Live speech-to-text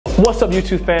What's up,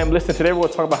 YouTube fam? Listen, today we're going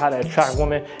to talk about how to attract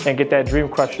women and get that dream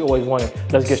crush you always wanted.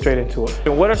 Let's get straight into it.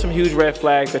 And what are some huge red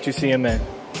flags that you see in men?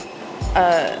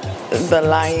 The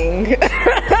lying.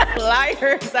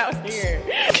 Liars out here.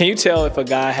 Can you tell if a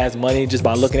guy has money just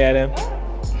by looking at him?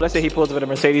 Let's say he pulls up in a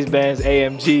Mercedes-Benz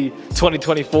AMG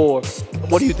 2024.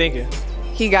 What are you thinking?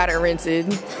 He got it rented.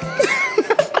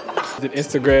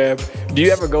 Instagram. Do you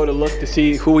ever go to look to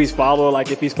see who he's following? Like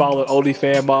if he's following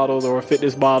OnlyFans models or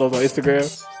fitness models on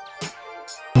Instagram?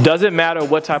 Does it matter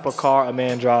what type of car a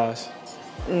man drives?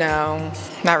 No,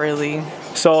 not really.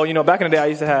 So, you know, back in the day, I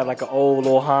used to have like an old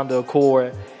little Honda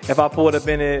Accord. If I pulled up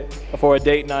in it for a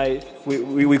date night,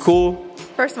 we cool?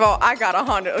 First of all, I got a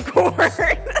Honda Accord.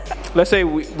 Let's say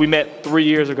we met 3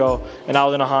 years ago and I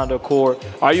was in a Honda Accord.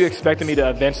 Are you expecting me to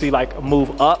eventually like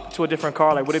move up to a different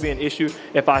car? Like would it be an issue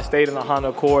if I stayed in a Honda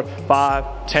Accord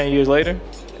 5, 10 years later?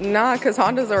 Nah, because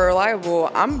Hondas are reliable.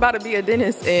 I'm about to be a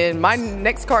dentist and my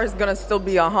next car is gonna still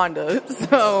be a Honda.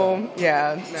 So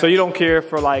yeah. No. So you don't care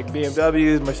for like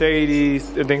BMWs, Mercedes,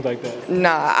 and things like that?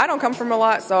 Nah, I don't come from a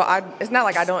lot, so it's not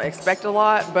like I don't expect a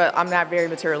lot, but I'm not very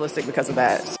materialistic because of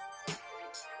that.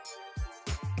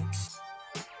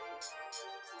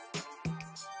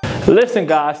 Listen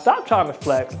guys, stop trying to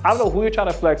flex. I don't know who you're trying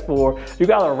to flex for. You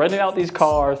guys are renting out these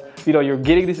cars, you know, you're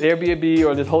getting this Airbnb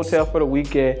or this hotel for the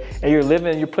weekend, and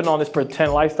you're putting on this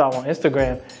pretend lifestyle on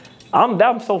Instagram.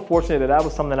 I'm so fortunate that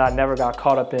was something that I never got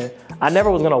caught up in. I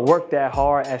never was gonna work that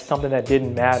hard at something that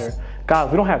didn't matter. Guys,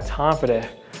 we don't have time for that.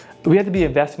 We have to be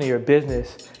investing in your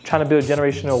business, trying to build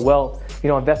generational wealth, you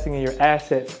know, investing in your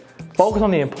assets. Focus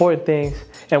on the important things,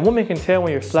 and women can tell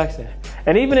when you're flexing.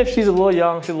 And even if she's a little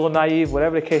young, she's a little naive,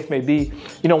 whatever the case may be,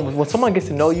 you know, when someone gets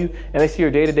to know you and they see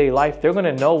your day-to-day life, they're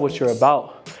gonna know what you're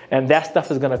about. And that stuff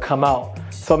is gonna come out.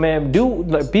 So man,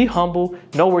 be humble,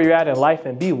 know where you're at in life,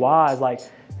 and be wise. Like,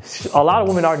 a lot of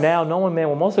women are now knowing, man,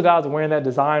 when most of the guys are wearing that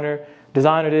designer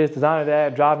this, designer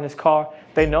that, driving this car,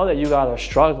 they know that you guys are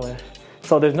struggling.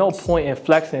 So there's no point in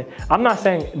flexing. I'm not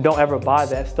saying don't ever buy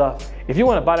that stuff. If you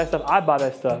want to buy that stuff, I buy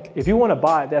that stuff. If you want to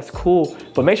buy it, that's cool,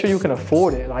 but make sure you can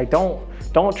afford it. Like don't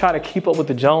try to keep up with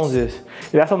the Joneses.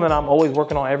 That's something I'm always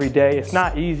working on every day. It's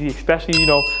not easy, especially, you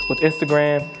know, with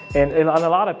Instagram. And a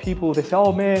lot of people, they say,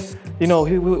 oh man, you know,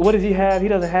 what does he have? He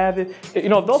doesn't have it. You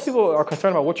know, if those people are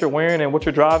concerned about what you're wearing and what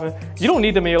you're driving, you don't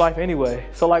need them in your life anyway.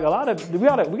 So like we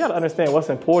gotta understand what's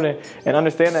important and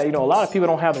understand that, you know, a lot of people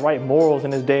don't have the right morals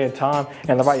in this day and time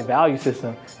and the right value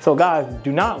system. So guys,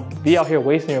 do not be out here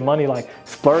wasting your money like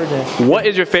splurging. What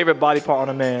is your favorite body part on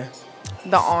a man?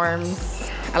 The arms.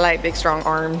 I like big, strong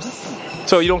arms.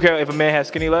 So you don't care if a man has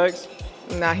skinny legs?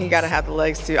 Nah, he gotta have the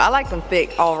legs too. I like them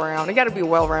thick all around. They gotta be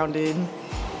well-rounded.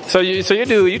 So you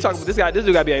talking about this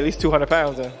dude gotta be at least 200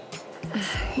 pounds then?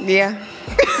 Yeah.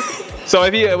 So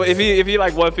if he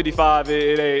like 155,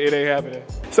 it ain't happening.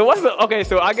 So okay,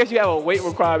 so I guess you have a weight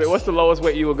requirement. What's the lowest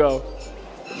weight you would go?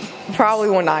 Probably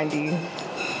 190.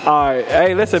 All right,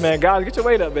 hey, listen, man, guys, get your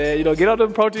weight up, man. You know, get on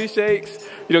them protein shakes.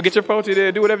 You know, get your protein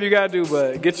in, do whatever you gotta do,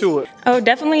 but get to it. Oh,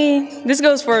 definitely. This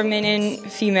goes for men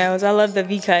and females. I love the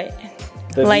V cut.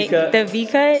 The like V-cut? the V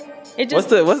cut. It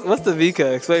just what's the V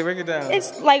cut? Explain, break it down.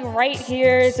 It's like right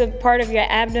here. It's a part of your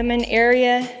abdomen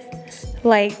area,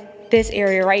 like this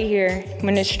area right here.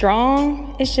 When it's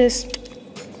strong, it's just.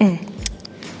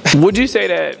 Would you say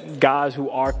that guys who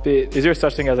are fit, is there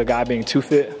such thing as a guy being too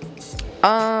fit?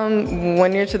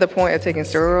 When you're to the point of taking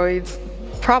steroids,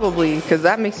 probably, because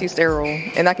that makes you sterile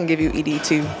and that can give you ED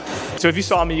too. So if you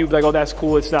saw me, you'd be like, oh, that's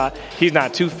cool. He's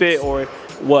not too fit, or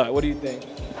what? What do you think?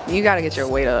 You gotta get your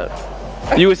weight up.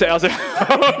 You would say, I was like,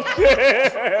 oh,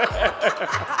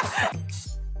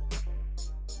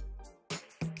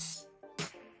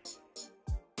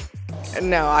 shit.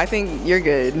 No, I think you're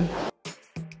good.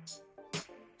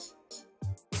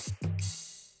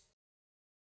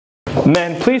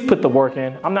 Men, please put the work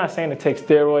in. I'm not saying to take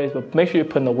steroids, but make sure you're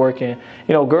putting the work in.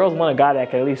 You know, girls want a guy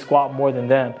that can at least squat more than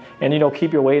them. And, you know,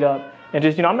 keep your weight up. And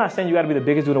just, you know, I'm not saying you got to be the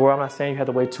biggest dude in the world. I'm not saying you have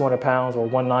to weigh 200 pounds or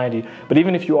 190. But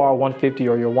even if you are 150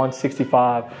 or you're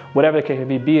 165, whatever the case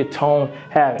may be a tone,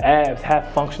 have abs,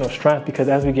 have functional strength. Because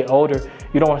as we get older,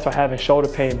 you don't want to start having shoulder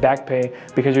pain, back pain,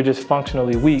 because you're just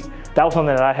functionally weak. That was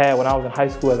something that I had when I was in high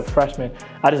school as a freshman.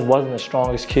 I just wasn't the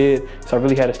strongest kid, so I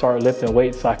really had to start lifting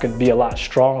weights so I could be a lot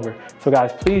stronger. So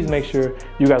guys, please make sure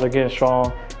you guys are getting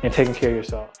strong and taking care of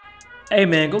yourself. Hey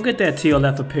man, go get that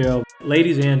TLF apparel.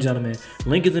 Ladies and gentlemen,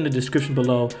 link is in the description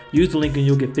below. Use the link and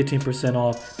you'll get 15%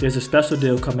 off. There's a special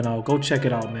deal coming out. Go check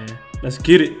it out, man. Let's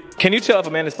get it. Can you tell if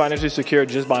a man is financially secure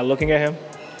just by looking at him?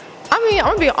 I mean, I'm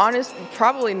gonna be honest,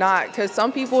 probably not, because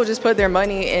some people just put their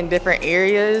money in different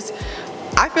areas.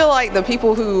 I feel like the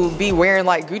people who be wearing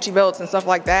like Gucci belts and stuff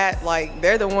like that, like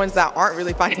they're the ones that aren't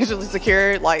really financially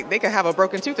secure. Like they could have a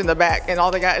broken tooth in the back and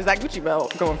all they got is that Gucci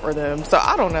belt going for them. So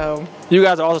I don't know. You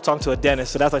guys are also talking to a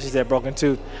dentist, so that's why she said broken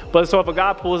tooth. But so if a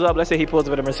guy pulls up, let's say he pulls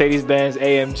up at a Mercedes-Benz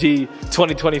AMG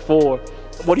 2024,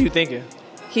 what are you thinking?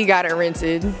 He got it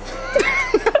rented.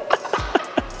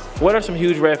 What are some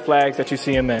huge red flags that you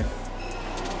see in men?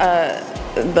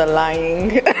 The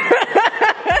lying.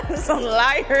 Some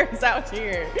liars out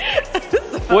here.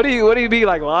 What do you be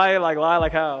like lie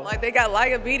like how? Like they got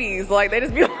diabetes, like they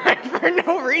just be lying for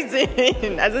no reason,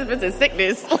 as if it's a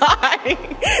sickness,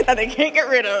 like that they can't get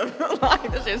rid of.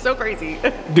 Like this shit's so crazy.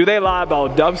 Do they lie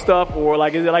about dumb stuff, or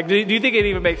like is it like do you think it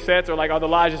even makes sense, or like are the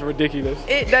lies just ridiculous?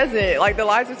 It doesn't. Like the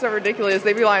lies are so ridiculous.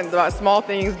 They be lying about small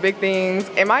things, big things,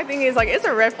 and my thing is like it's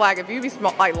a red flag if you be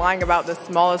like lying about the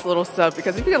smallest little stuff,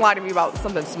 because if you can lie to me about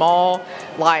something small,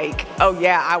 like oh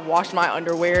yeah I washed my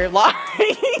underwear, like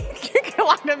you can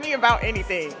lie to me about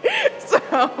anything.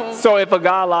 So if a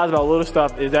guy lies about little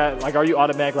stuff, is that like, are you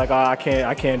automatic like, oh, I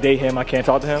can't date him, I can't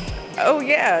talk to him? Oh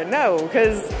yeah, no,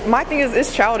 because my thing is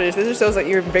it's childish. This just shows that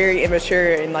you're very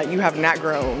immature and like you have not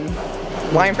grown.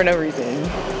 Lying for no reason.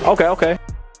 Okay.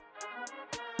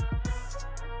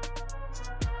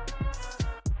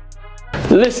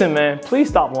 Listen, man, please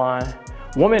stop lying.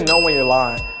 Women know when you're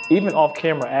lying. Even off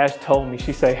camera, Ash told me,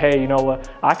 she said, hey, you know what?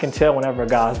 I can tell whenever a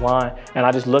guy's lying, and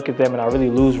I just look at them and I really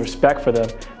lose respect for them.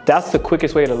 That's the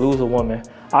quickest way to lose a woman.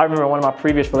 I remember one of my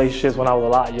previous relationships when I was a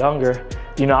lot younger,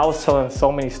 you know, I was telling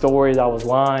so many stories, I was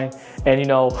lying, and you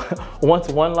know, once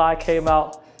one lie came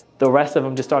out, the rest of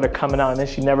them just started coming out, and then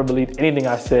she never believed anything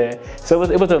I said. So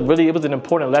it was an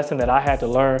important lesson that I had to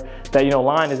learn, that, you know,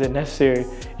 lying isn't necessary.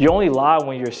 You only lie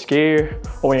when you're scared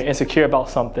or when you're insecure about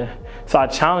something. So I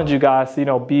challenge you guys to, you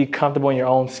know, be comfortable in your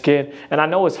own skin. And I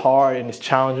know it's hard and it's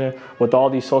challenging with all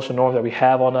these social norms that we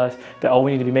have on us, that, oh,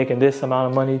 we need to be making this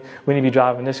amount of money, we need to be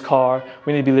driving this car,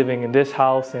 we need to be living in this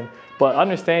house. But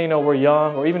understand, you know, we're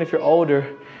young, or even if you're older,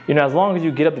 you know, as long as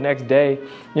you get up the next day,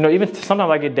 you know, even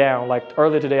sometimes I get down. Like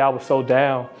earlier today, I was so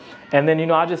down. And then, you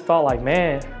know, I just thought like,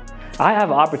 man, I have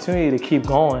an opportunity to keep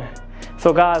going.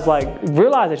 So guys, like,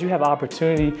 realize that you have an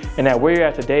opportunity, and that where you're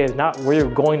at today is not where you're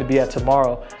going to be at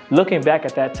tomorrow. Looking back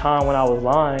at that time when I was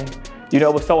lying, you know,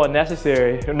 it was so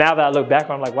unnecessary. Now that I look back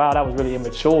on it, I'm like, wow, that was really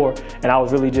immature, and I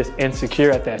was really just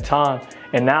insecure at that time.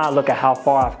 And now I look at how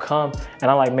far I've come, and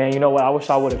I'm like, man, you know what? I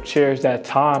wish I would have cherished that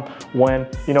time when,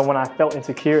 you know, when I felt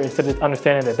insecure, instead of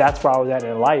understanding that that's where I was at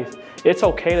in life. It's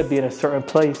okay to be in a certain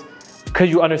place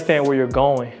because you understand where you're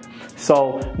going.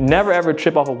 So never ever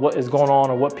trip off of what is going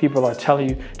on or what people are telling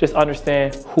you. Just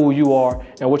understand who you are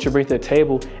and what you bring to the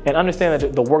table, and understand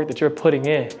that the work that you're putting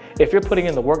in. If you're putting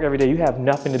in the work every day, you have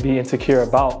nothing to be insecure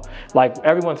about. Like,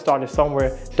 everyone started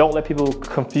somewhere. Don't let people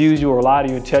confuse you or lie to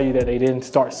you and tell you that they didn't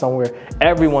start somewhere.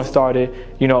 Everyone started,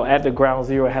 you know, at the ground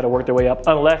zero and had to work their way up,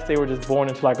 unless they were just born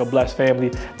into like a blessed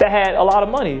family that had a lot of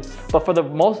money. But for the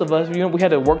most of us, you know, we had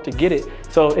to work to get it.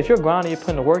 So if you're grinding, you're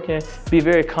putting the work in, be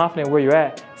very confident where you're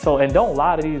at. So, and don't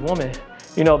lie to these women.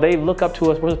 You know, they look up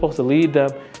to us. We're supposed to lead them.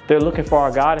 They're looking for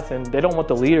our guidance, and they don't want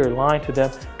the leader lying to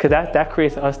them, because that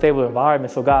creates an unstable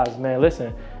environment. So guys, man,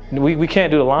 listen, we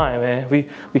can't do the lying, man.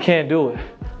 We can't do it.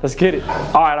 Let's get it.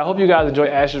 All right, I hope you guys enjoy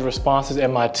Ash's responses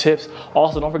and my tips.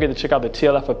 Also, don't forget to check out the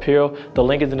TLF apparel. The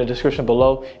link is in the description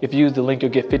below. If you use the link, you'll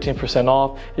get 15%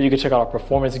 off. And you can check out our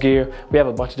performance gear. We have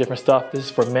a bunch of different stuff. This is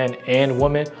for men and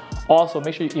women. Also,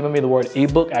 make sure you email me the word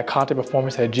ebook at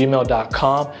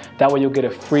contehperformance@gmail.com. That way you'll get a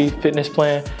free fitness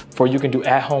plan for you can do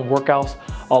at-home workouts,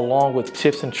 along with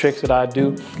tips and tricks that I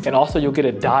do. And also, you'll get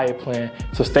a diet plan.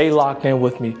 So stay locked in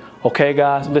with me. Okay,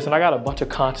 guys? Listen, I got a bunch of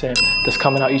content that's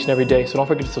coming out each and every day, so don't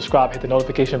forget to subscribe, hit the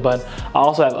notification button. I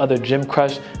also have other gym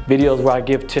crush videos where I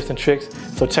give tips and tricks,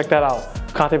 so check that out.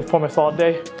 Content Performance all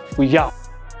day. We out.